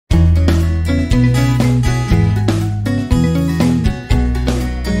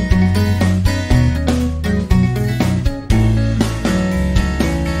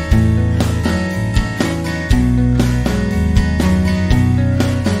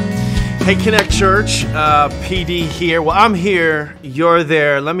Hey, Connect Church, PD here. Well, I'm here, you're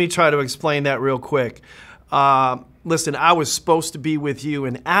there. Let me try to explain that real quick. Listen, I was supposed to be with you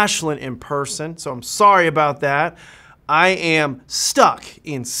in Ashland in person, so I'm sorry about that. I am stuck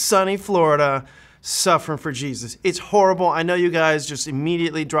in sunny Florida, suffering for Jesus. It's horrible. I know you guys just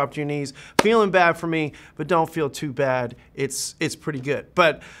immediately dropped your knees, feeling bad for me, but don't feel too bad. It's pretty good.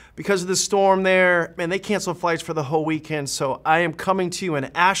 But because of the storm there, man, they canceled flights for the whole weekend, so I am coming to you in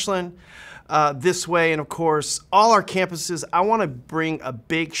Ashland this way. And of course, all our campuses, I want to bring a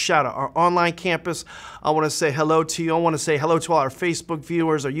big shout out. Our online campus, I want to say hello to you. I want to say hello to all our Facebook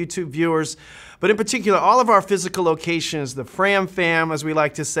viewers, our YouTube viewers, but in particular, all of our physical locations, the Fram fam, as we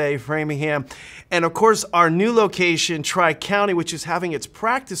like to say, Framingham, and of course, our new location, Tri-County, which is having its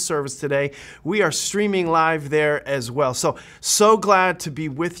practice service today. We are streaming live there as well. So glad to be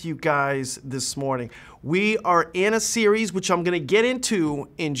with you guys this morning. We are in a series, which I'm going to get into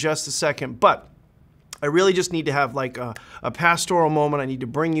in just a second, but I really just need to have like a pastoral moment. I need to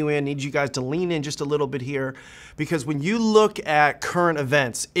bring you in, need you guys to lean in just a little bit here, because when you look at current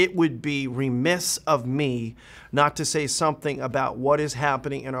events, it would be remiss of me not to say something about what is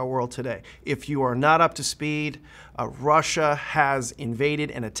happening in our world today. If you are not up to speed, Russia has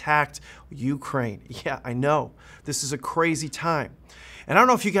invaded and attacked Ukraine. Yeah, I know. This is a crazy time. And I don't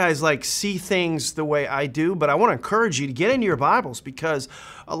know if you guys like see things the way I do, but I want to encourage you to get into your Bibles, because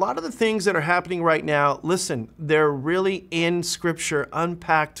a lot of the things that are happening right now, listen, they're really in Scripture,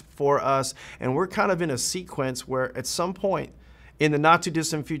 unpacked for us, and we're kind of in a sequence where at some point in the not too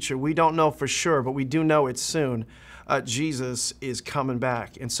distant future, we don't know for sure, but we do know it's soon, Jesus is coming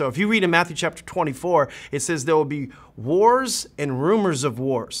back. And so if you read in Matthew chapter 24, it says there will be wars and rumors of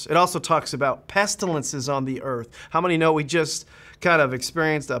wars. It also talks about pestilences on the earth. How many know we just kind of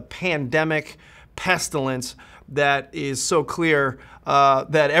experienced a pandemic pestilence that is so clear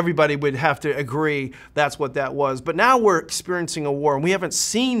that everybody would have to agree that's what that was. But now we're experiencing a war, and we haven't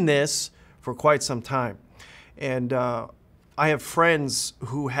seen this for quite some time. And I have friends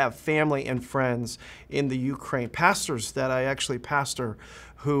who have family and friends in the Ukraine, pastors that I actually pastor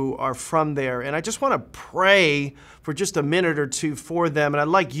who are from there. And I just want to pray for just a minute or two for them. And I'd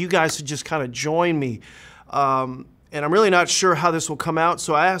like you guys to just kind of join me. And I'm really not sure how this will come out,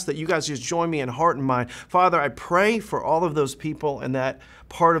 so I ask that you guys just join me in heart and mind. Father, I pray for all of those people in that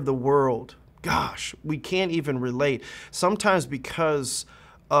part of the world. Gosh, we can't even relate. Sometimes because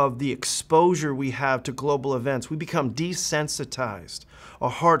of the exposure we have to global events, we become desensitized. Our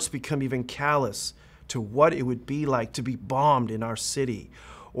hearts become even callous to what it would be like to be bombed in our city,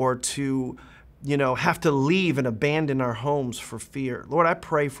 or to, have to leave and abandon our homes for fear. Lord, I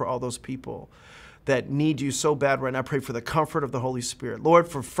pray for all those people that need you so bad right now. I pray for the comfort of the Holy Spirit. Lord,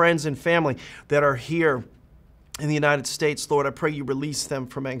 for friends and family that are here in the United States, Lord, I pray you release them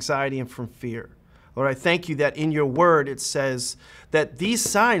from anxiety and from fear. Lord, I thank you that in your word it says that these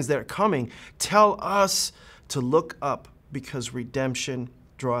signs that are coming tell us to look up, because redemption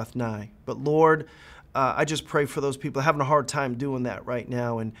draweth nigh. But Lord, I just pray for those people having a hard time doing that right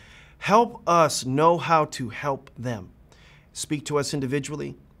now, and help us know how to help them. Speak to us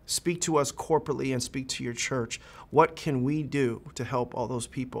individually, speak to us corporately, and speak to your church. What can we do to help all those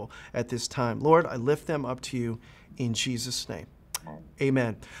people at this time? Lord, I lift them up to you in Jesus' name.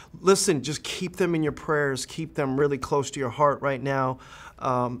 Amen. Listen, just keep them in your prayers. Keep them really close to your heart right now.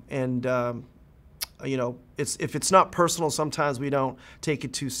 If it's not personal, sometimes we don't take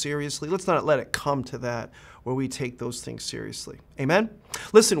it too seriously. Let's not let it come to that where we take those things seriously. Amen?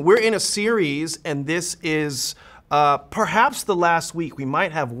 Listen, we're in a series, and this is perhaps the last week. We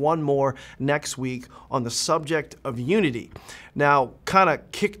might have one more next week on the subject of unity. Now, kind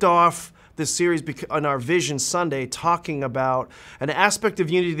of kicked off this series on our Vision Sunday, talking about an aspect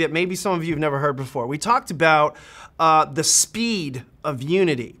of unity that maybe some of you have never heard before. We talked about the speed of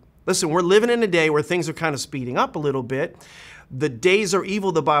unity. Listen, we're living in a day where things are kind of speeding up a little bit. The days are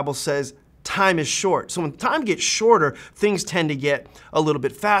evil, the Bible says. Time is short. So when time gets shorter, things tend to get a little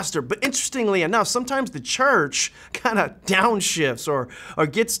bit faster. But interestingly enough, sometimes the church kind of downshifts or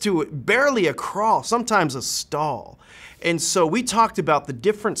gets to barely a crawl, sometimes a stall. And so we talked about the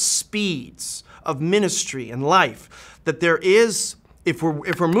different speeds of ministry and life, that there is, if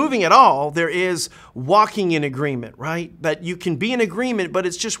we're moving at all, there is walking in agreement, right? That you can be in agreement, but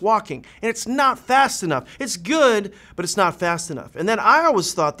it's just walking. And it's not fast enough. It's good, but it's not fast enough. And then I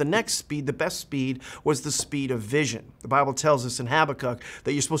always thought the next speed, the best speed, was the speed of vision. The Bible tells us in Habakkuk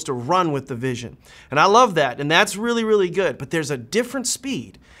that you're supposed to run with the vision. And I love that. And that's really, really good. But there's a different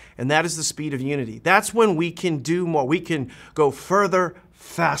speed, and that is the speed of unity. That's when we can do more. We can go further,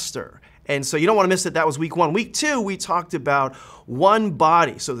 faster. And so you don't want to miss it. That was week 1. Week 2, we talked about one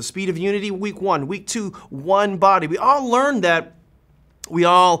body. So the speed of unity, week 1. Week 2, one body. We all learned that we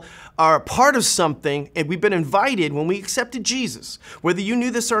all are a part of something, and we've been invited when we accepted Jesus. Whether you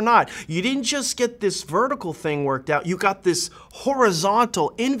knew this or not, you didn't just get this vertical thing worked out. You got this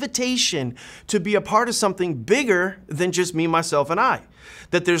horizontal invitation to be a part of something bigger than just me, myself, and I.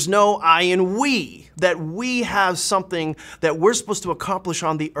 That there's no I and we, that we have something that we're supposed to accomplish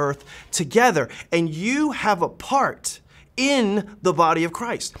on the earth together. And you have a part in the body of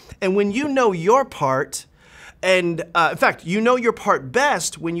Christ. And when you know your part, and in fact, you know your part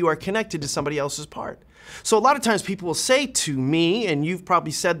best when you are connected to somebody else's part. So a lot of times people will say to me, and you've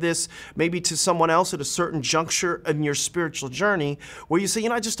probably said this maybe to someone else at a certain juncture in your spiritual journey, where you say,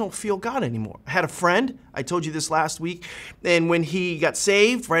 I just don't feel God anymore. I had a friend, I told you this last week, and when he got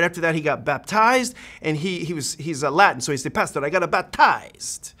saved, right after that he got baptized, and he's Latin, so he said, Pastor, I got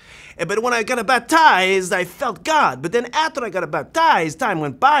baptized. But when I got baptized, I felt God. But then after I got baptized, time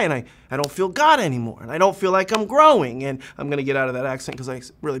went by and I don't feel God anymore. And I don't feel like I'm growing. And I'm going to get out of that accent because I'm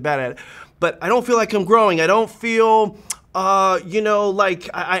really bad at it. But I don't feel like I'm growing. I don't feel, like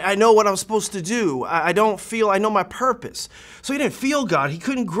I know what I'm supposed to do. I don't feel, I know my purpose. So he didn't feel God. He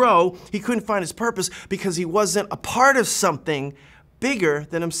couldn't grow. He couldn't find his purpose because he wasn't a part of something bigger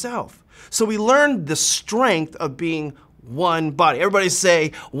than himself. So we learned the strength of being one body. Everybody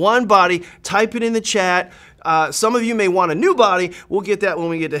say one body. Type it in the chat. Some of you may want a new body. We'll get that when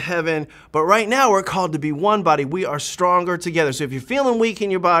we get to heaven. But right now we're called to be one body. We are stronger together. So if you're feeling weak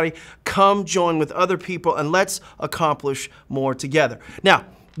in your body, come join with other people and let's accomplish more together. Now,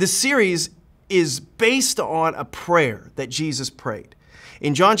 this series is based on a prayer that Jesus prayed.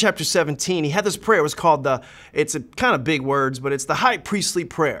 In John chapter 17, he had this prayer. It was called it's a kind of big words, but it's the high priestly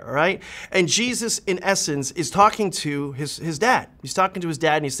prayer, right? And Jesus, in essence, is talking to his dad. He's talking to his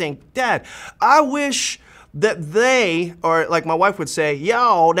dad and he's saying, Dad, I wish that they, or like my wife would say,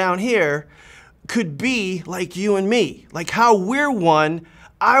 y'all down here, could be like you and me. Like how we're one,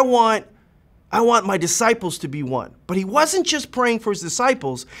 I want my disciples to be one. But he wasn't just praying for his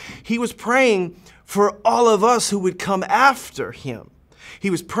disciples. He was praying for all of us who would come after him. He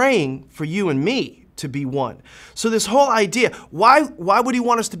was praying for you and me to be one. So this whole idea, why would he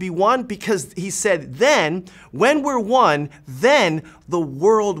want us to be one? Because he said, then, when we're one, then the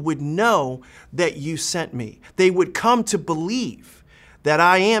world would know that you sent me. They would come to believe that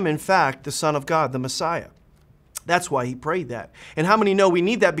I am, in fact, the Son of God, the Messiah. That's why he prayed that. And how many know we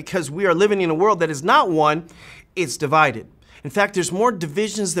need that? Because we are living in a world that is not one, it's divided. In fact, there's more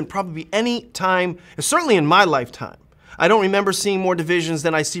divisions than probably any time, certainly in my lifetime. I don't remember seeing more divisions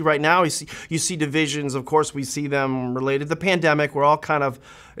than I see right now. You see divisions, of course, we see them related to the pandemic. We're all kind of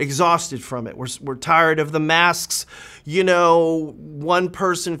exhausted from it. We're tired of the masks. One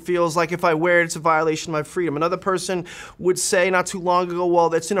person feels like if I wear it, it's a violation of my freedom. Another person would say not too long ago, well,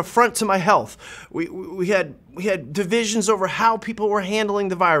 that's an affront to my health. We had divisions over how people were handling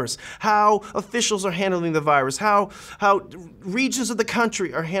the virus, how officials are handling the virus, how regions of the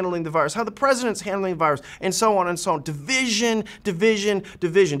country are handling the virus, how the president's handling the virus, and so on and so on. Division, division,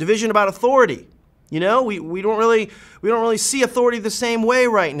 division. Division about authority. We don't really see authority the same way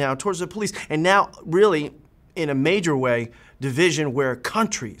right now towards the police. And now, really, in a major way, division where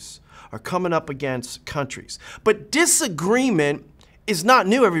countries are coming up against countries. But disagreement is not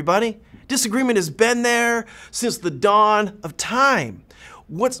new, everybody. Disagreement has been there since the dawn of time.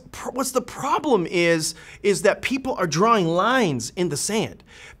 What's the problem is that people are drawing lines in the sand.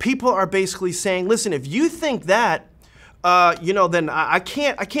 People are basically saying, listen, if you think that, then I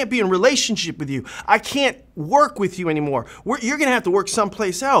can't be in relationship with you. I can't work with you anymore. You're going to have to work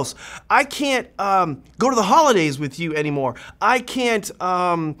someplace else. I can't go to the holidays with you anymore. I can't,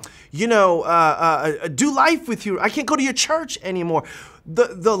 do life with you. I can't go to your church anymore.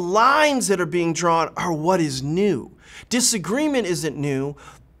 The lines that are being drawn are what is new. Disagreement isn't new.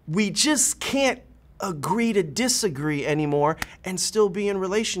 We just can't agree to disagree anymore and still be in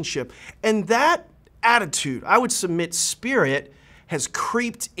relationship. And that attitude, I would submit spirit, has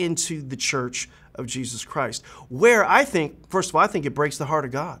creeped into the church of Jesus Christ, where I think, first of all, I think it breaks the heart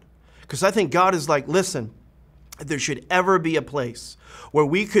of God. Because I think God is like, listen, if there should ever be a place where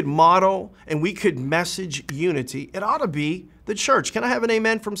we could model and we could message unity, it ought to be the church. Can I have an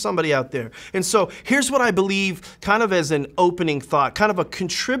amen from somebody out there? And so here's what I believe, kind of as an opening thought, kind of a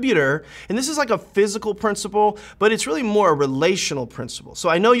contributor, and this is like a physical principle, but it's really more a relational principle. So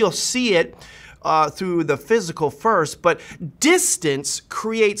I know you'll see it through the physical first, but distance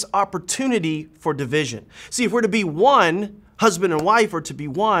creates opportunity for division. See, if we're to be one, husband and wife are to be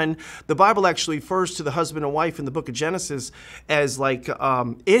one, the Bible actually refers to the husband and wife in the book of Genesis as like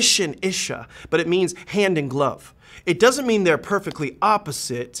ish and isha, but it means hand in glove. It doesn't mean they're perfectly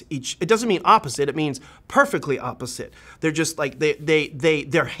opposite. It doesn't mean opposite. It means perfectly opposite. They're just like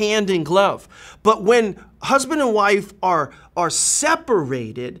they're hand in glove. But when husband and wife are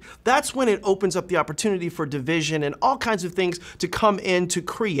separated, that's when it opens up the opportunity for division and all kinds of things to come in to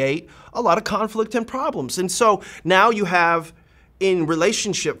create a lot of conflict and problems. And so now you have in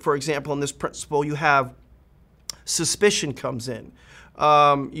relationship, for example, in this principle, you have suspicion comes in.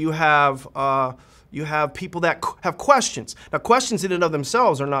 You have people that have questions. Now, questions in and of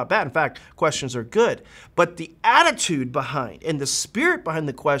themselves are not bad. In fact, questions are good. But the attitude behind and the spirit behind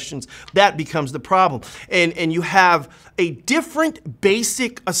the questions, that becomes the problem. And you have a different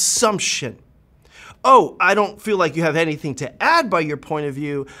basic assumption. Oh, I don't feel like you have anything to add by your point of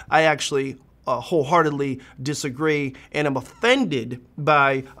view. I actually wholeheartedly disagree and am offended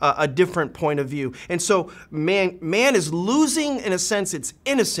by a different point of view. And so man is losing, in a sense, its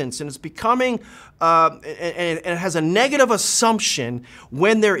innocence, and it's becoming, and it has a negative assumption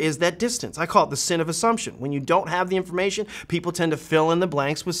when there is that distance. I call it the sin of assumption. When you don't have the information, people tend to fill in the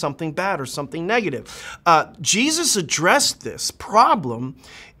blanks with something bad or something negative. Jesus addressed this problem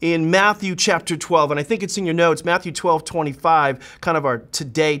in Matthew chapter 12, and I think it's in your notes, Matthew 12:25, kind of our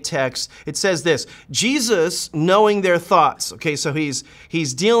today text. It says this: Jesus, knowing their thoughts. Okay, so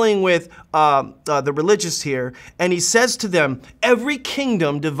he's dealing with the religious here, and he says to them, every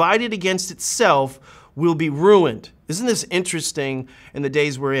kingdom divided against itself will be ruined. Isn't this interesting in the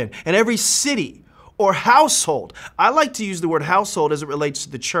days we're in? And every city or household. I like to use the word household as it relates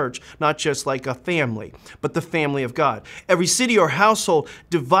to the church, not just like a family, but the family of God. Every city or household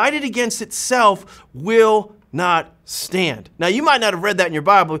divided against itself will not stand. Now, you might not have read that in your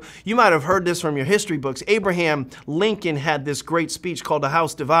Bible. You might have heard this from your history books. Abraham Lincoln had this great speech called A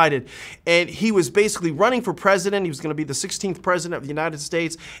House Divided, and he was basically running for president. He was going to be the 16th president of the United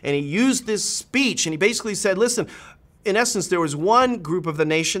States, and he used this speech, and he basically said, listen, in essence, there was one group of the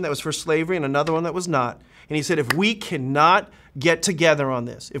nation that was for slavery and another one that was not. And he said, if we cannot get together on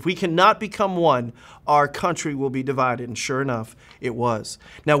this, if we cannot become one, our country will be divided. And sure enough, it was.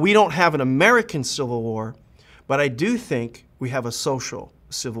 Now, we don't have an American Civil War, but I do think we have a social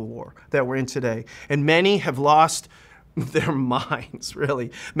civil war that we're in today. And many have lost their minds,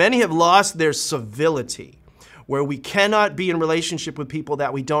 really. Many have lost their civility, where we cannot be in relationship with people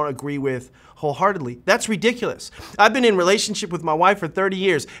that we don't agree with wholeheartedly. That's ridiculous. I've been in relationship with my wife for 30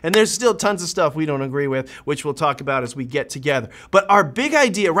 years, and there's still tons of stuff we don't agree with, which we'll talk about as we get together. But our big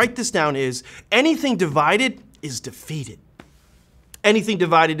idea, write this down, is anything divided is defeated. Anything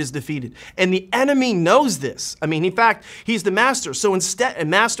divided is defeated. And the enemy knows this. I mean, in fact, he's the master. So instead, a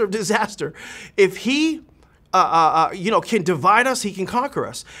master of disaster. If he can divide us, he can conquer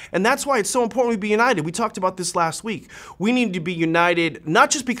us. And that's why it's so important we be united. We talked about this last week. We need to be united, not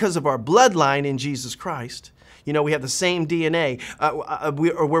just because of our bloodline in Jesus Christ. You know, we have the same DNA.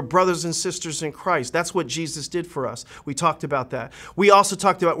 We're brothers and sisters in Christ. That's what Jesus did for us. We talked about that. We also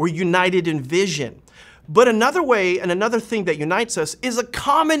talked about we're united in vision. But another way and another thing that unites us is a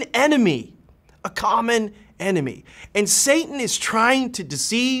common enemy. A common enemy. And Satan is trying to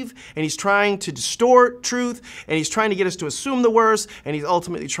deceive, and he's trying to distort truth, and he's trying to get us to assume the worst, and he's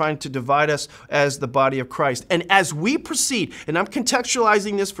ultimately trying to divide us as the body of Christ. And as we proceed, and I'm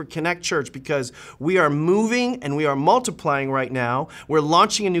contextualizing this for Connect Church because we are moving and we are multiplying right now. We're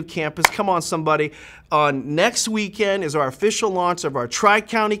launching a new campus. Come on, somebody. On next weekend is our official launch of our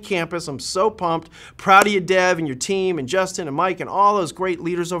Tri-County campus. I'm so pumped. Proud of you, Dev, and your team, and Justin, and Mike, and all those great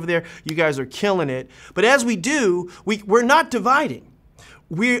leaders over there. You guys are killing it. But as we do, we're not dividing.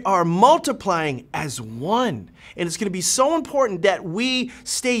 We are multiplying as one. And it's going to be so important that we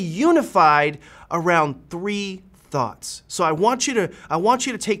stay unified around three thoughts. So I want you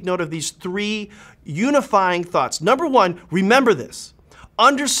to take note of these three unifying thoughts. Number one, remember this.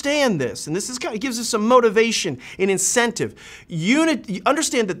 Understand this, and this is kind of gives us some motivation and incentive.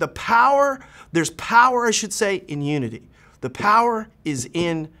 Understand that there's power, I should say, in unity. The power is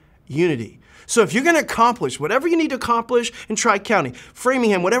in unity. So if you're going to accomplish whatever you need to accomplish in Tri-County,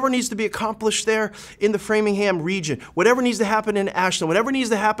 Framingham, whatever needs to be accomplished there in the Framingham region, whatever needs to happen in Ashland, whatever needs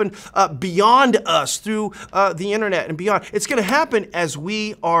to happen beyond us through the internet and beyond, it's going to happen as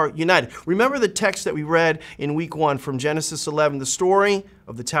we are united. Remember the text that we read in week 1 from Genesis 11, the story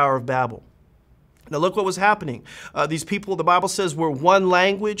of the Tower of Babel. Now look what was happening. These people, the Bible says, were one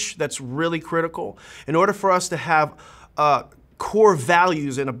language. That's really critical. In order for us to have core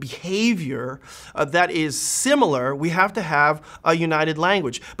values and a behavior that is similar, we have to have a united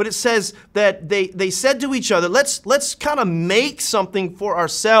language. But it says that they said to each other, let's kind of make something for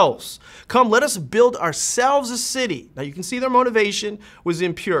ourselves. Come, let us build ourselves a city. Now you can see their motivation was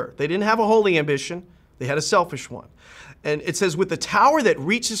impure. They didn't have a holy ambition. They had a selfish one. And it says, with a tower that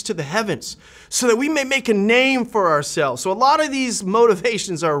reaches to the heavens, so that we may make a name for ourselves. So a lot of these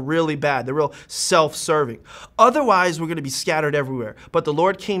motivations are really bad. They're real self-serving. Otherwise, we're going to be scattered everywhere. But the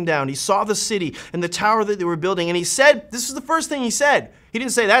Lord came down. He saw the city and the tower that they were building. And he said, this is the first thing he said. He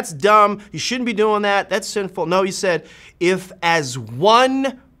didn't say, that's dumb. You shouldn't be doing that. That's sinful. No, he said, if as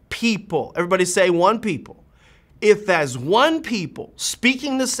one people, everybody say one people. If as one people,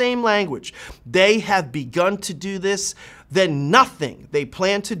 speaking the same language, they have begun to do this, then nothing they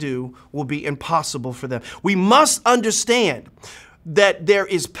plan to do will be impossible for them. We must understand that there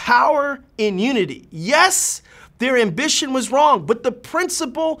is power in unity. Yes, their ambition was wrong, but the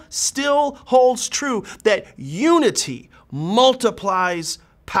principle still holds true that unity multiplies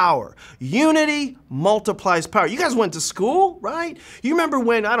power. Unity multiplies power. You guys went to school, right? You remember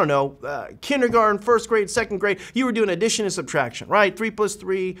when, I don't know, kindergarten, first grade, second grade, you were doing addition and subtraction, right? 3 plus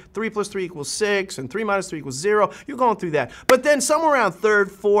 3 plus 3 equals 6, and 3 minus 3 equals 0. You're going through that. But then somewhere around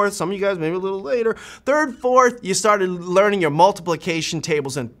third, fourth, some of you guys maybe a little later, third, fourth, you started learning your multiplication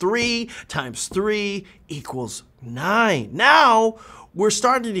tables, and 3 times 3 equals 9. Now, we're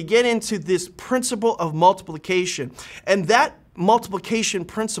starting to get into this principle of multiplication, and that multiplication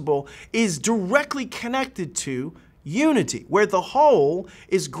principle is directly connected to unity, where the whole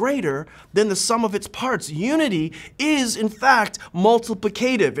is greater than the sum of its parts. Unity is, in fact,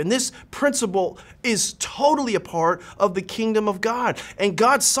 multiplicative, and this principle is totally a part of the kingdom of God. And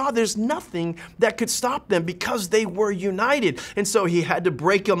God saw there's nothing that could stop them because they were united, and so he had to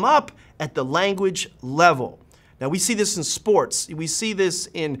break them up at the language level. Now, we see this in sports. We see this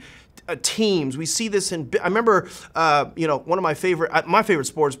in teams. We see this in, I remember, you know, one of my favorite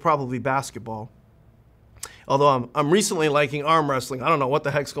sport is probably basketball. Although I'm recently liking arm wrestling. I don't know what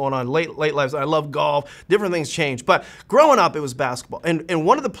the heck's going on. Late lives. I love golf. Different things change. But growing up, it was basketball. And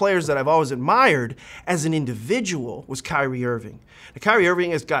one of the players that I've always admired as an individual was Kyrie Irving. Now, Kyrie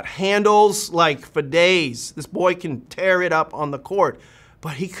Irving has got handles like for days. This boy can tear it up on the court.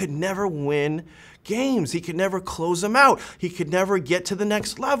 But he could never win games. He could never close them out. He could never get to the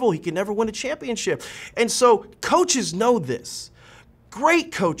next level. He could never win a championship. And so coaches know this.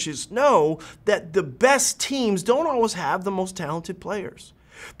 Great coaches know that the best teams don't always have the most talented players.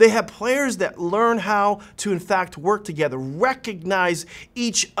 They have players that learn how to, in fact, work together, recognize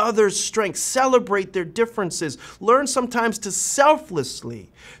each other's strengths, celebrate their differences, learn sometimes to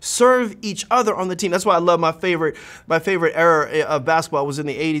selflessly serve each other on the team. That's why I love my favorite era of basketball was in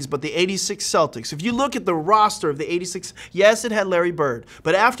the 80s, but the 86 Celtics. If you look at the roster of the 86, yes, it had Larry Bird,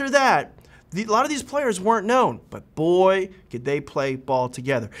 but after that, a lot of these players weren't known, but boy, could they play ball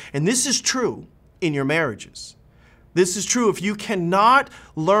together. And this is true in your marriages. This is true if you cannot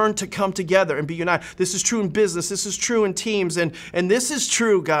learn to come together and be united. This is true in business. This is true in teams. And this is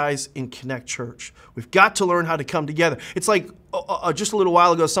true, guys, in Connect Church. We've got to learn how to come together. It's like just a little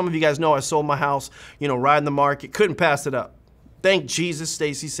while ago, some of you guys know I sold my house, you know, riding the market. Couldn't pass it up. Thank Jesus,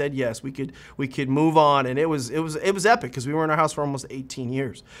 Stacy said yes. We could move on, and it was epic because we were in our house for almost 18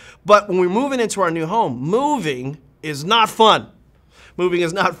 years. But when we're moving into our new home, moving is not fun. Moving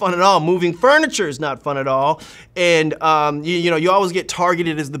is not fun at all. Moving furniture is not fun at all. And, you know, you always get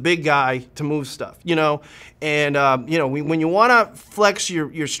targeted as the big guy to move stuff, you know. And, you know, when you want to flex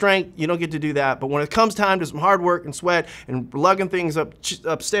your strength, you don't get to do that. But when it comes time to some hard work and sweat and lugging things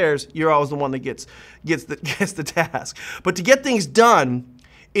upstairs, you're always the one that gets the task. But to get things done,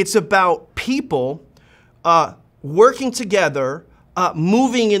 it's about people working together,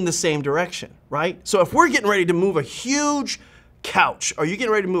 moving in the same direction, right? So if we're getting ready to move a huge couch, or you're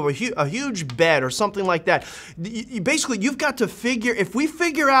getting ready to move a huge bed or something like that, basically you've got to figure, if we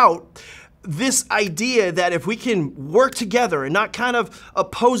figure out this idea that if we can work together and not kind of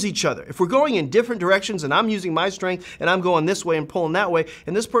oppose each other, if we're going in different directions and I'm using my strength and I'm going this way and pulling that way,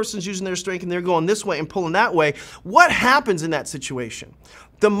 and this person's using their strength and they're going this way and pulling that way, what happens in that situation?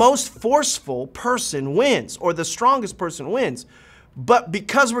 The most forceful person wins, or the strongest person wins. But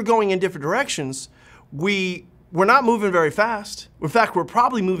because we're going in different directions, we're not moving very fast. In fact, we're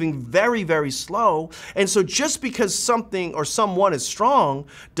probably moving very, very slow. And so just because something or someone is strong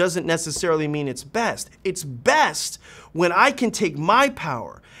doesn't necessarily mean it's best. It's best when I can take my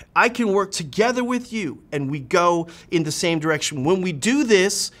power, I can work together with you, and we go in the same direction. When we do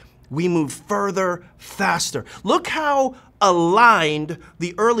this, we move further, faster. Look how aligned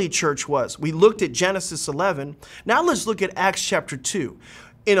the early church was. We looked at Genesis 11. Now let's look at Acts chapter 2.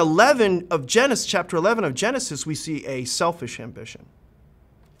 In chapter 11 of Genesis, we see a selfish ambition.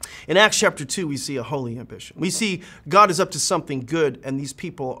 In Acts chapter 2, we see a holy ambition. We see God is up to something good, and these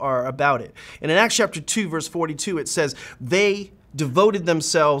people are about it. And in Acts chapter 2, verse 42, it says, they devoted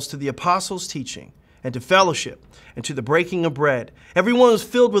themselves to the apostles' teaching and to fellowship and to the breaking of bread. Everyone was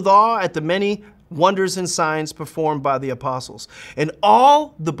filled with awe at the many wonders and signs performed by the apostles. And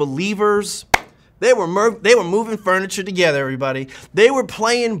all the believers, they were moving furniture together, everybody. They were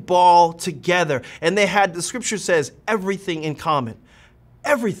playing ball together. And they had, the scripture says, everything in common.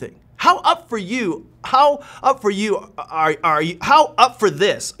 Everything. How up for you? How up for you are you? How up for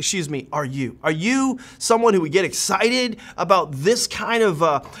this, are you? Are you someone who would get excited about this kind of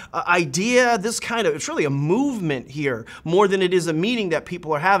idea, it's really a movement here more than it is a meeting that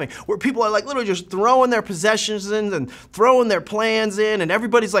people are having, where people are like literally just throwing their possessions in and throwing their plans in, and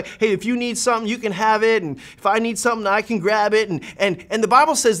everybody's like, hey, if you need something, you can have it, and if I need something, I can grab it, and the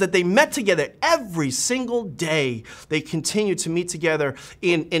Bible says that they met together every single day. They continued to meet together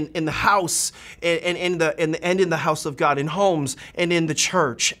in the house, and in the house of God, in homes and in the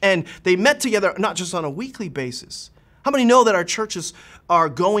church. And they met together not just on a weekly basis. How many know that our churches are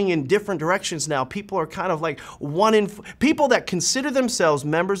going in different directions now? People are kind of like people that consider themselves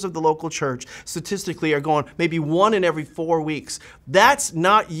members of the local church statistically are going maybe 1 in every 4 weeks. That's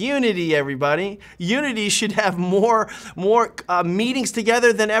not unity, everybody. Unity should have more meetings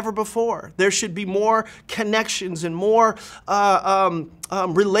together than ever before. There should be more connections and more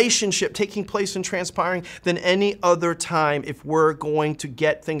relationship taking place and transpiring than any other time if we're going to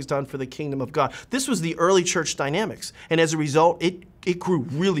get things done for the kingdom of God. This was the early church dynamics, and as a result, it grew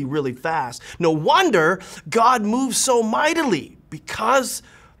really, really fast. No wonder God moved so mightily, because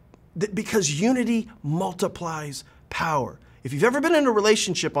unity multiplies power. If you've ever been in a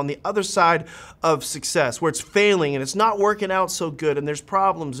relationship on the other side of success, where it's failing and it's not working out so good, and there's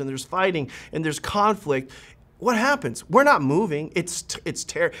problems and there's fighting and there's conflict, what happens? We're not moving. It's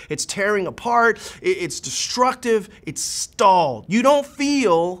tearing apart. It's destructive. It's stalled. You don't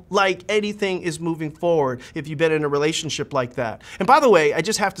feel like anything is moving forward if you've been in a relationship like that. And by the way, I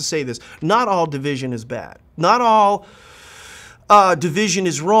just have to say this. Not all division is bad. Not all division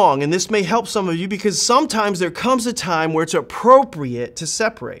is wrong. And this may help some of you, because sometimes there comes a time where it's appropriate to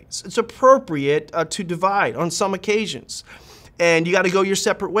separate. It's appropriate to divide on some occasions. And you got to go your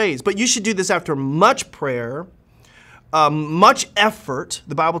separate ways. But you should do this after much prayer, much effort.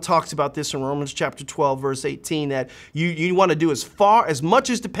 The Bible talks about this in Romans chapter 12, verse 18, that you want to do as much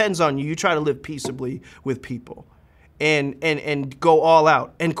as depends on you. You try to live peaceably with people and go all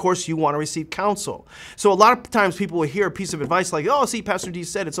out. And of course, you want to receive counsel. So a lot of times people will hear a piece of advice like, oh, see, Pastor D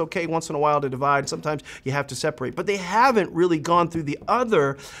said it's okay once in a while to divide. Sometimes you have to separate. But they haven't really gone through the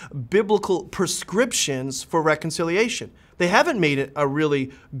other biblical prescriptions for reconciliation. They haven't made it a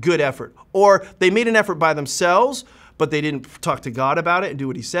really good effort. Or they made an effort by themselves, but they didn't talk to God about it and do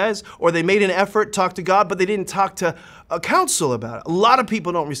what he says. Or they made an effort, talk to God, but they didn't talk to counsel about it. A lot of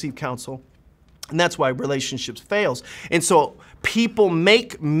people don't receive counsel, and that's why relationships fails. And so people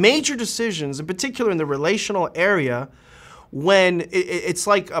make major decisions, in particular in the relational area, when it's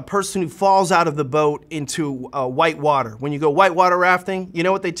like a person who falls out of the boat into white water. When you go whitewater rafting, you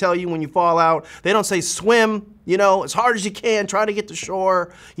know what they tell you when you fall out? They don't say swim, as hard as you can, try to get to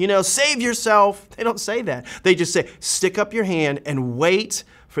shore, save yourself. They don't say that. They just say, stick up your hand and wait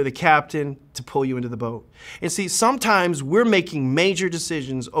for the captain to pull you into the boat. And see, sometimes we're making major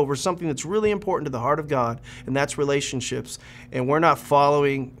decisions over something that's really important to the heart of God, and that's relationships, and we're not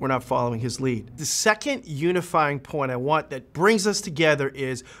following his lead. The second unifying point I want that brings us together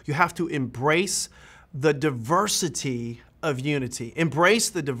is you have to embrace the diversity of unity. Embrace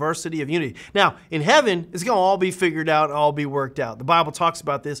the diversity of unity. Now, in heaven, it's going to all be figured out and all be worked out. The Bible talks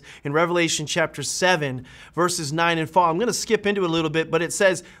about this in Revelation chapter 7, verses 9 and following. I'm going to skip into it a little bit, but it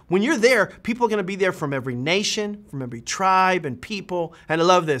says, when you're there, people are going to be there from every nation, from every tribe and people, and I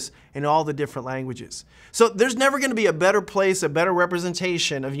love this, in all the different languages. So there's never going to be a better place, a better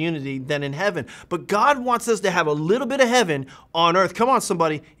representation of unity than in heaven. But God wants us to have a little bit of heaven on earth. Come on,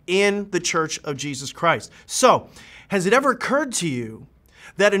 somebody, in the church of Jesus Christ. So, has it ever occurred to you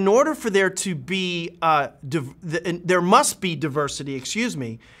that in order for there to be, there must be diversity,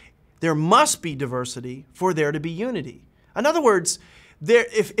 there must be diversity for there to be unity? In other words,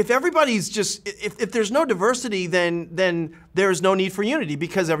 if everybody's just, if there's no diversity, then there's no need for unity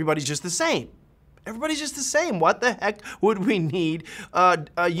because everybody's just the same. Everybody's just the same. What the heck would we need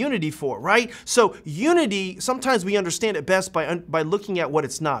unity for, right? So unity, sometimes we understand it best by looking at what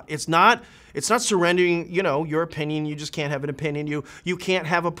it's not. It's not surrendering, your opinion. You just can't have an opinion. You can't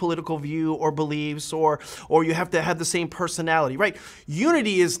have a political view or beliefs, or you have to have the same personality, right?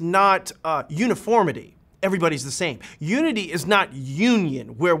 Unity is not uniformity. Everybody's the same. Unity is not union,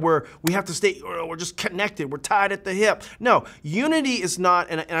 where we have to stay, we're just connected, we're tied at the hip. No, unity is not,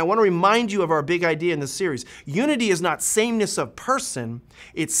 and I want to remind you of our big idea in this series. Unity is not sameness of person,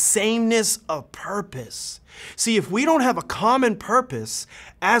 it's sameness of purpose. See, if we don't have a common purpose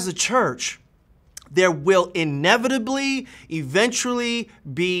as a church, there will inevitably, eventually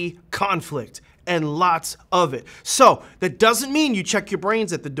be conflict. And lots of it. So that doesn't mean you check your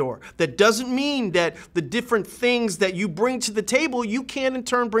brains at the door. That doesn't mean that the different things that you bring to the table, you can in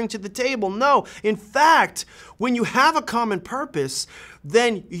turn bring to the table. No, in fact, when you have a common purpose,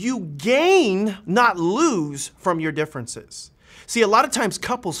 then you gain, not lose, from your differences. See, a lot of times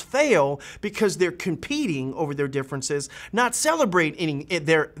couples fail because they're competing over their differences, not celebrating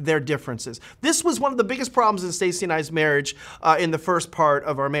their differences. This was one of the biggest problems in Stacey and I's marriage in the first part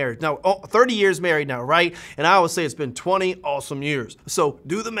of our marriage. Now, 30 years married now, right? And I always say it's been 20 awesome years. So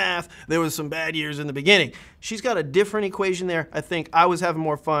do the math. There was some bad years in the beginning. She's got a different equation there. I think I was having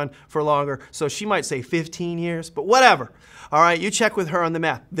more fun for longer. So she might say 15 years, but whatever. All right, you check with her on the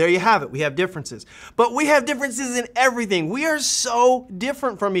math. There you have it. We have differences. But we have differences in everything. We are so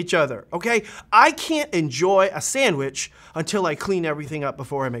different from each other, okay? I can't enjoy a sandwich until I clean everything up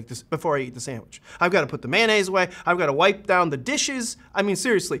before I eat the sandwich. I've got to put the mayonnaise away. I've got to wipe down the dishes. I mean,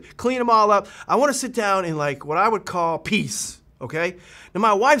 seriously, clean them all up. I want to sit down in like what I would call peace. Okay? Now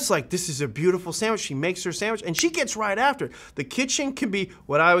my wife's like, this is a beautiful sandwich. She makes her sandwich and she gets right after it. The kitchen can be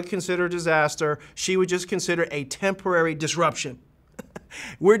what I would consider a disaster. She would just consider a temporary disruption.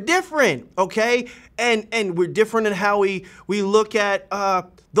 We're different, okay? And we're different in how we look at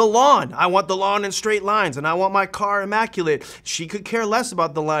the lawn. I want the lawn in straight lines, and I want my car immaculate. She could care less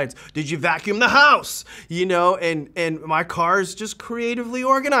about the lines. Did you vacuum the house? And my car is just creatively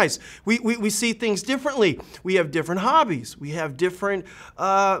organized. We see things differently. We have different hobbies. We have different,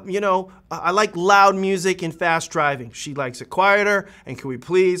 I like loud music and fast driving. She likes it quieter, and can we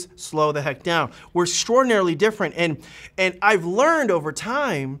please slow the heck down? We're extraordinarily different, and I've learned over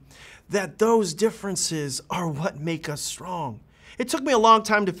time that those differences are what make us strong. It took me a long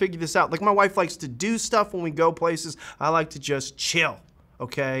time to figure this out. Like, my wife likes to do stuff when we go places. I like to just chill,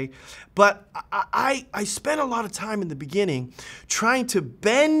 okay? But I spent a lot of time in the beginning trying to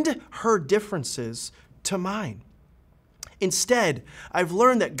bend her differences to mine. Instead, I've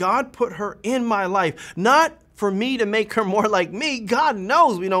learned that God put her in my life, not for me to make her more like me. God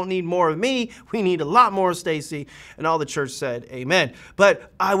knows we don't need more of me. We need a lot more of Stacey. And all the church said, amen.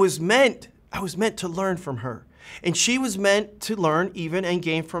 But I was meant to learn from her. And she was meant to learn even and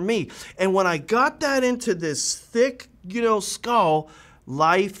gain from me. And when I got that into this thick, skull,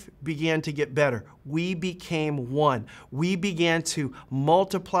 life began to get better. We became one. We began to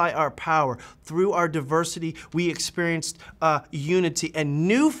multiply our power. Through our diversity, we experienced unity and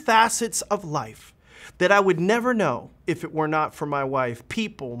new facets of life that I would never know if it were not for my wife.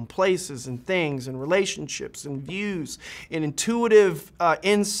 People and places and things and relationships and views and intuitive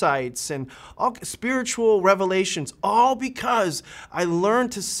insights and all spiritual revelations, all because I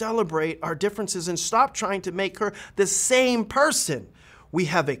learned to celebrate our differences and stop trying to make her the same person. We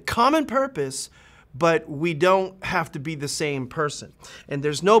have a common purpose, but we don't have to be the same person. And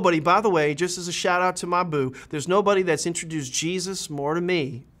there's nobody, by the way, just as a shout out to my boo, there's nobody that's introduced Jesus more to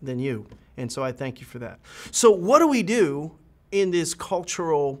me than you. And so I thank you for that. So what do we do in this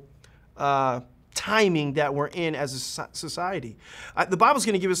cultural timing that we're in as a society? The Bible's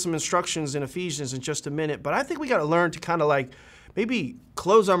going to give us some instructions in Ephesians in just a minute, but I think we got to learn to kind of like maybe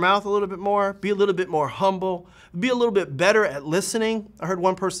close our mouth a little bit more, be a little bit more humble, be a little bit better at listening. I heard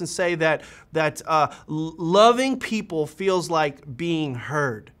one person say that loving people feels like being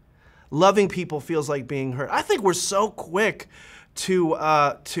heard. Loving people feels like being heard. I think we're so quick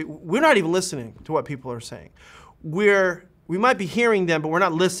we're not even listening to what people are saying. We might be hearing them, but we're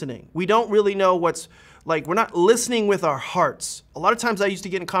not listening. We don't really know we're not listening with our hearts. A lot of times I used to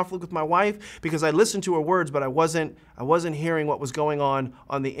get in conflict with my wife because I listened to her words, but I wasn't hearing what was going on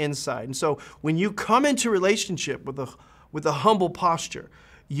the inside. And so when you come into relationship with a humble posture,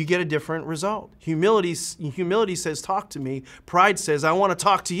 you get a different result. Humility says, talk to me. Pride says, I want to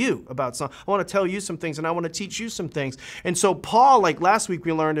talk to you about something. I want to tell you some things, and I want to teach you some things. And so Paul, like last week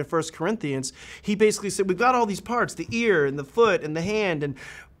we learned in 1 Corinthians, he basically said, we've got all these parts, the ear and the foot and the hand, and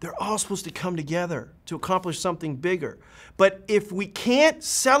they're all supposed to come together to accomplish something bigger. But if we can't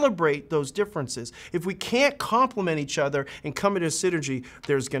celebrate those differences, if we can't complement each other and come into synergy,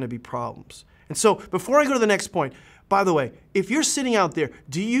 there's going to be problems. And so before I go to the next point, by the way, if you're sitting out there,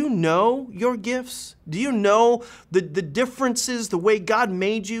 do you know your gifts? Do you know the differences, the way God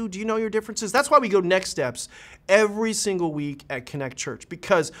made you? Do you know your differences? That's why we go next steps every single week at Connect Church,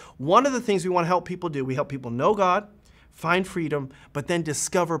 because one of the things we want to help people do, we help people know God, find freedom, but then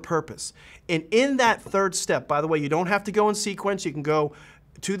discover purpose. And in that third step, by the way, you don't have to go in sequence. You can go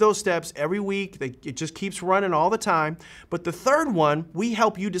to those steps every week. It just keeps running all the time. But the third one, we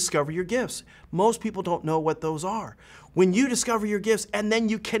help you discover your gifts. Most people don't know what those are. When you discover your gifts and then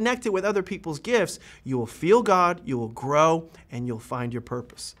you connect it with other people's gifts, you will feel God, you will grow, and you'll find your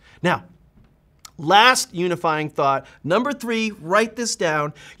purpose. Now, last unifying thought, number 3, write this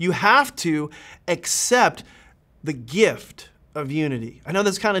down. You have to accept the gift of unity. I know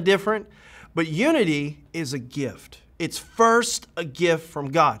that's kind of different, but unity is a gift. It's first a gift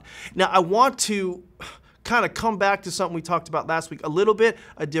from God. Now, I want to kind of come back to something we talked about last week a little bit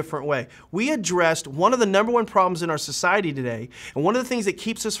a different way. We addressed one of the #1 problems in our society today, and one of the things that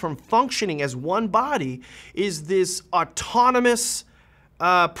keeps us from functioning as one body is this autonomous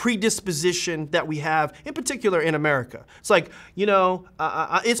predisposition that we have, in particular in America. It's like, you know,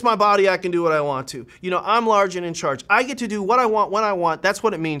 it's my body, I can do what I want to. You know, I'm large and in charge. I get to do what I want when I want. That's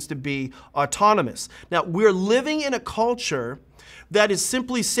what it means to be autonomous. Now, we're living in a culture that is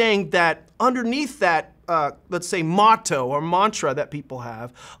simply saying that underneath that, let's say, motto or mantra that people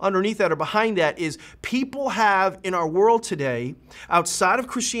have, underneath that or behind that is people have in our world today, outside of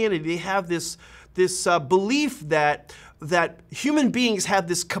Christianity, they have this belief that human beings have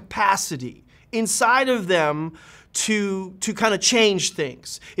this capacity inside of them to kind of change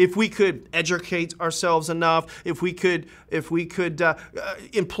things. If we could educate ourselves enough, if we could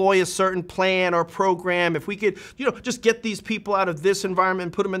employ a certain plan or program, if we could, you know, just get these people out of this environment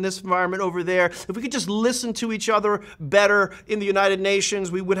and put them in this environment over there, if we could just listen to each other better in the United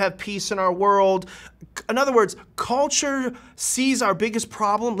Nations, we would have peace in our world. In other words, culture sees our biggest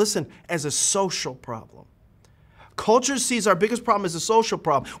problem, listen, as a social problem. Culture sees our biggest problem as a social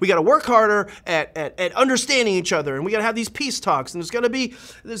problem. We got to work harder at understanding each other, and we got to have these peace talks, and we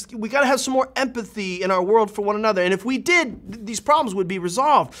got to have some more empathy in our world for one another. And if we did, these problems would be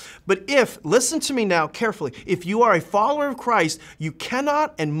resolved. But listen to me now carefully, if you are a follower of Christ, you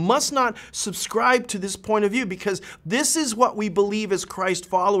cannot and must not subscribe to this point of view, because this is what we believe as Christ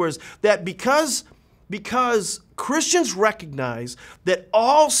followers, that because Christians recognize that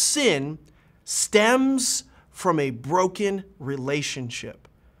all sin stems from a broken relationship.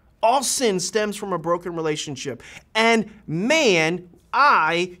 All sin stems from a broken relationship. And man,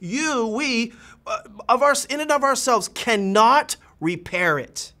 we, in and of ourselves cannot repair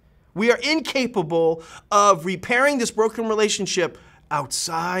it. We are incapable of repairing this broken relationship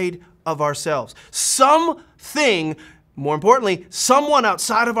outside of ourselves. More importantly, someone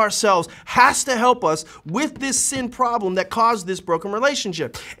outside of ourselves has to help us with this sin problem that caused this broken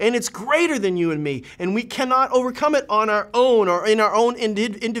relationship. And it's greater than you and me, and we cannot overcome it on our own or in our own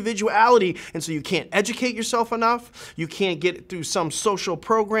individuality. And so you can't educate yourself enough. You can't get it through some social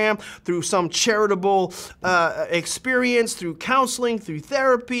program, through some charitable experience, through counseling, through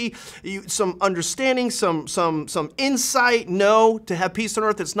therapy, some understanding, some insight. No, to have peace on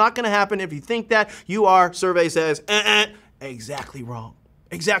earth, it's not going to happen. If you think that, you are, survey says, exactly wrong.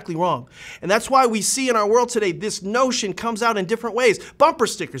 Exactly wrong. And that's why we see in our world today, this notion comes out in different ways. Bumper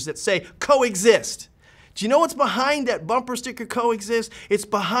stickers that say coexist. Do you know what's behind that bumper sticker coexist? What's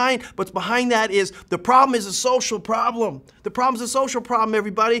behind that is the problem is a social problem. The problem is a social problem,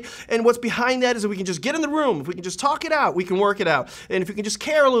 everybody. And what's behind that is that we can just get in the room. If we can just talk it out, we can work it out. And if we can just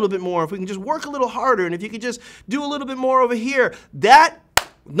care a little bit more, if we can just work a little harder, and if you can just do a little bit more over here, that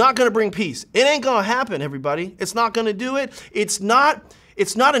not going to bring peace. It ain't going to happen, everybody. It's not going to do it. It's not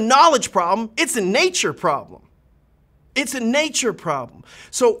a knowledge problem. It's a nature problem. It's a nature problem.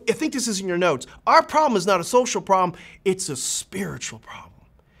 So I think this is in your notes. Our problem is not a social problem. It's a spiritual problem.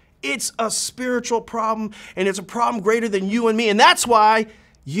 It's a spiritual problem, and it's a problem greater than you and me. And that's why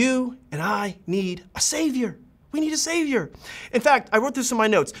you and I need a Savior. We need a Savior. In fact, I wrote this in my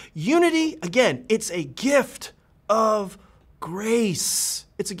notes. Unity, again, it's a gift of grace.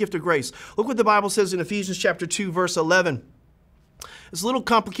 It's a gift of grace. Look what the Bible says in Ephesians chapter 2, verse 11. It's a little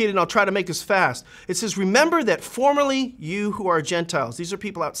complicated, and I'll try to make this fast. It says, remember that formerly you who are Gentiles, these are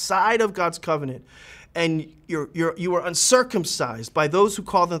people outside of God's covenant, and you were uncircumcised by those who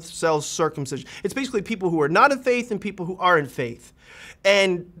call themselves circumcision. It's basically people who are not in faith and people who are in faith.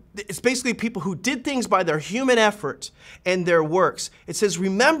 And it's basically people who did things by their human effort and their works. It says,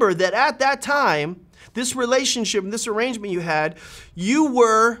 remember that at that time, this relationship and this arrangement you had, you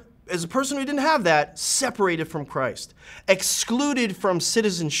were, as a person who didn't have that, separated from Christ, excluded from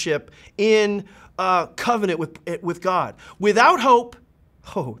citizenship in covenant with God, without hope,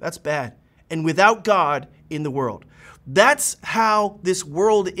 oh, that's bad, and without God in the world. That's how this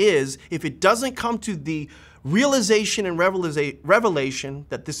world is if it doesn't come to the realization and revelation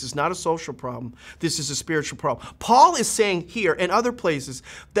that this is not a social problem, this is a spiritual problem. Paul is saying here and other places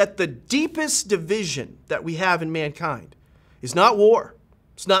that the deepest division that we have in mankind is not war,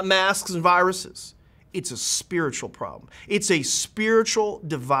 it's not masks and viruses, it's a spiritual problem. It's a spiritual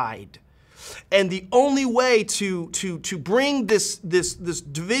divide. And the only way to bring this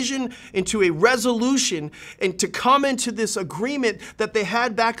division into a resolution and to come into this agreement that they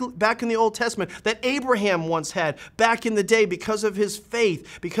had back in the Old Testament, that Abraham once had back in the day because of his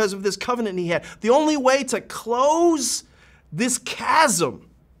faith, because of this covenant he had, the only way to close this chasm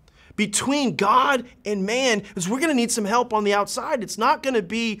between God and man is we're going to need some help on the outside. It's not going to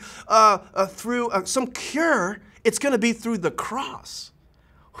be through some cure. It's going to be through the cross.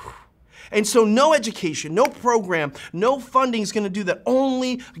 And so no education, no program, no funding is going to do that.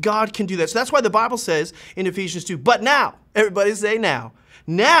 Only God can do that. So that's why the Bible says in Ephesians 2, but now, everybody say now.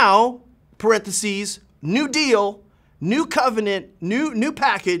 Now, parentheses, new deal, new covenant, new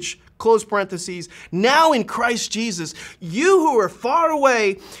package, close parentheses, now in Christ Jesus, you who are far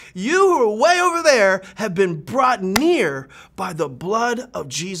away, you who are way over there, have been brought near by the blood of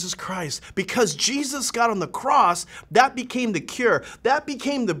Jesus Christ. Because Jesus got on the cross, that became the cure. That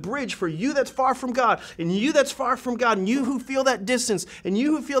became the bridge for you that's far from God, and you that's far from God, and you who feel that distance, and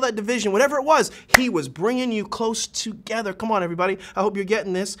you who feel that division, whatever it was, he was bringing you close together. Come on, everybody. I hope you're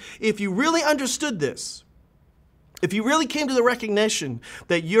getting this. If you really understood this, if you really came to the recognition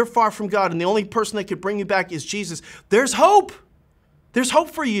that you're far from God and the only person that could bring you back is Jesus, there's hope. There's hope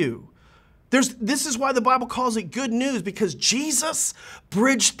for you. This is why the Bible calls it good news, because Jesus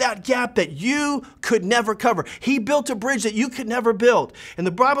bridged that gap that you could never cover. He built a bridge that you could never build. And the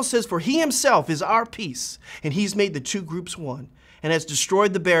Bible says, for he himself is our peace, and he's made the two groups one, and has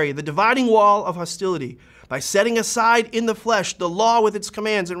destroyed the barrier, the dividing wall of hostility, by setting aside in the flesh the law with its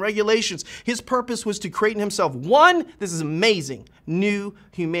commands and regulations. His purpose was to create in himself one, this is amazing, new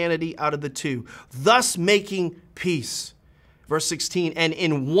humanity out of the two, thus making peace. Verse 16, and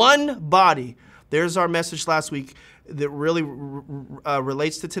in one body, there's our message last week that really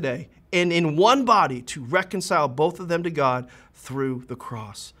relates to today, and in one body to reconcile both of them to God through the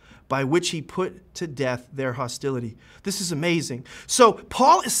cross, by which he put to death their hostility. This is amazing. So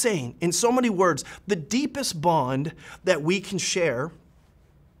Paul is saying, in so many words, the deepest bond that we can share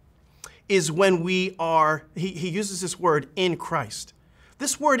is when we are, he uses this word, in Christ.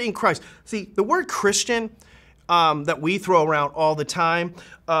 This word in Christ. See, the word Christian that we throw around all the time,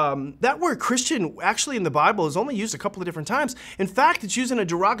 that word Christian actually in the Bible is only used a couple of different times. In fact, it's used in a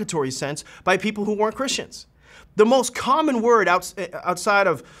derogatory sense by people who weren't Christians. The most common word outside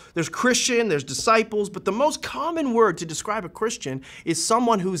of, there's Christian, there's disciples, but the most common word to describe a Christian is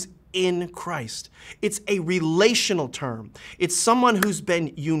someone who's in Christ. It's a relational term. It's someone who's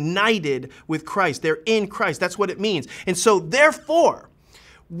been united with Christ. They're in Christ. That's what it means. And so therefore,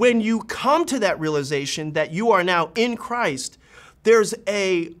 when you come to that realization that you are now in Christ, there's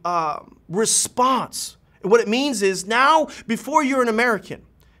a response. And what it means is now, before you're an American,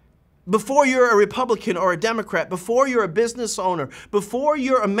 before you're a Republican or a Democrat, before you're a business owner, before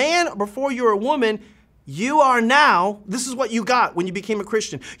you're a man, before you're a woman, you are now, this is what you got when you became a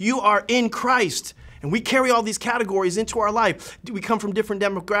Christian. You are in Christ. And we carry all these categories into our life. We come from different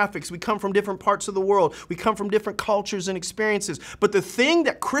demographics. We come from different parts of the world. We come from different cultures and experiences. But the thing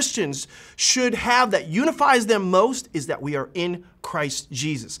that Christians should have that unifies them most is that we are in Christ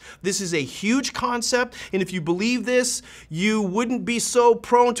Jesus. This is a huge concept. And if you believe this, you wouldn't be so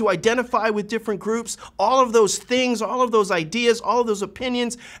prone to identify with different groups. All of those things, all of those ideas, all of those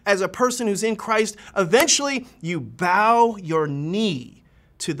opinions, as a person who's in Christ, eventually you bow your knee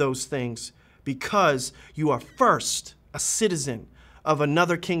to those things, because you are first a citizen of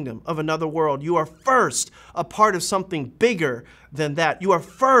another kingdom, of another world. You are first a part of something bigger than that. You are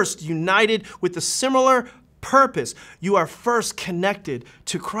first united with a similar purpose. You are first connected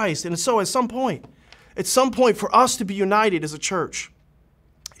to Christ. And so at some point for us to be united as a church,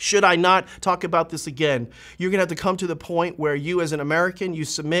 Should I not talk about this again, you're going to have to come to the point where you as an American, you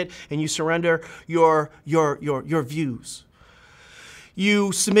submit and you surrender your views.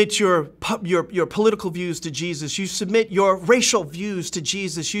 You submit your political views to Jesus. You submit your racial views to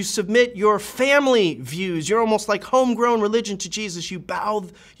Jesus. You submit your family views. You're almost like homegrown religion to Jesus. You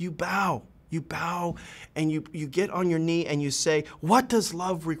bow, and you get on your knee and you say, what does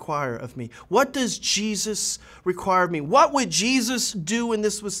love require of me? What does Jesus require of me? What would Jesus do in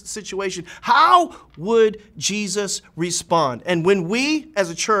this situation? How would Jesus respond? And when we as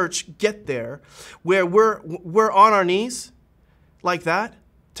a church get there, where we're on our knees like that,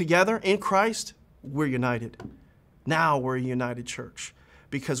 together in Christ, we're united. Now we're a united church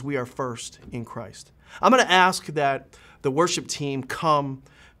because we are first in Christ. I'm going to ask that the worship team come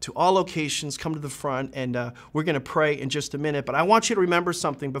to all locations, come to the front, and we're going to pray in just a minute. But I want you to remember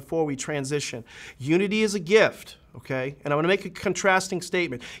something before we transition. Unity is a gift, okay? And I'm going to make a contrasting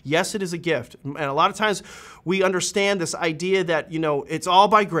statement. Yes, it is a gift. And a lot of times we understand this idea that, you know, it's all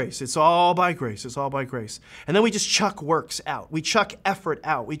by grace. It's all by grace. It's all by grace. And then we just chuck works out. We chuck effort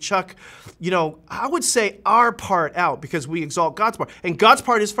out. We chuck, you know, I would say our part out because we exalt God's part. And God's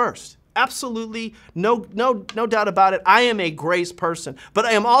part is first. Absolutely, no doubt about it. I am a grace person, but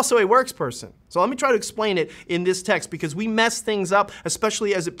I am also a works person. So let me try to explain it in this text because we mess things up,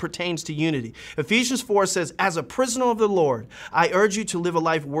 especially as it pertains to unity. Ephesians 4 says, as a prisoner of the Lord, I urge you to live a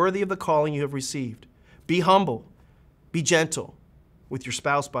life worthy of the calling you have received. Be humble, be gentle with your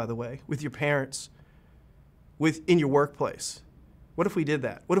spouse, by the way, with your parents, in your workplace. What if we did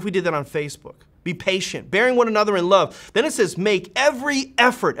that? What if we did that on Facebook? Be patient, bearing one another in love. Then it says, make every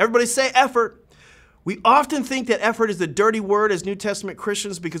effort. Everybody say effort. We often think that effort is a dirty word as New Testament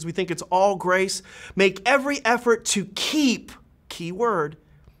Christians because we think it's all grace. Make every effort to keep, key word,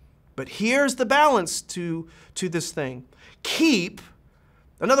 but here's the balance to this thing. Keep,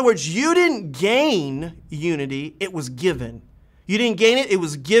 in other words, you didn't gain unity, it was given. You didn't gain it, it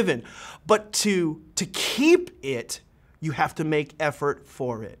was given. But to keep it, you have to make effort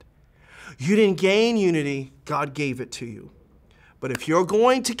for it. You didn't gain unity, God gave it to you. But if you're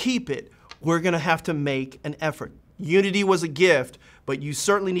going to keep it, we're going to have to make an effort. Unity was a gift, but you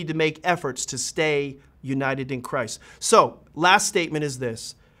certainly need to make efforts to stay united in Christ. So, last statement is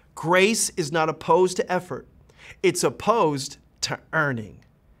this. Grace is not opposed to effort. It's opposed to earning.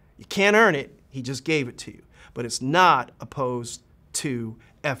 You can't earn it. He just gave it to you. But it's not opposed to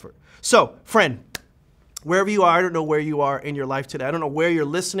effort. So, friend, wherever you are, I don't know where you are in your life today. I don't know where you're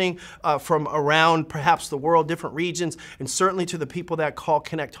listening from around perhaps the world, different regions, and certainly to the people that call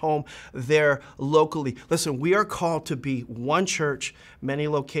Connect home there locally. Listen, we are called to be one church, many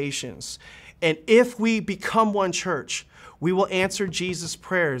locations. And if we become one church, we will answer Jesus'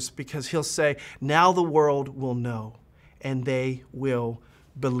 prayers because he'll say, now the world will know and they will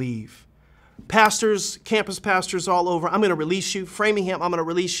believe. Pastors, campus pastors all over, I'm going to release you. Framingham, I'm going to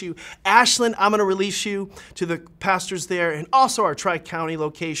release you. Ashland, I'm going to release you to the pastors there and also our Tri-County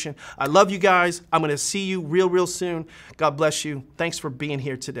location. I love you guys. I'm going to see you real soon. God bless you. Thanks for being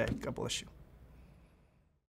here today. God bless you.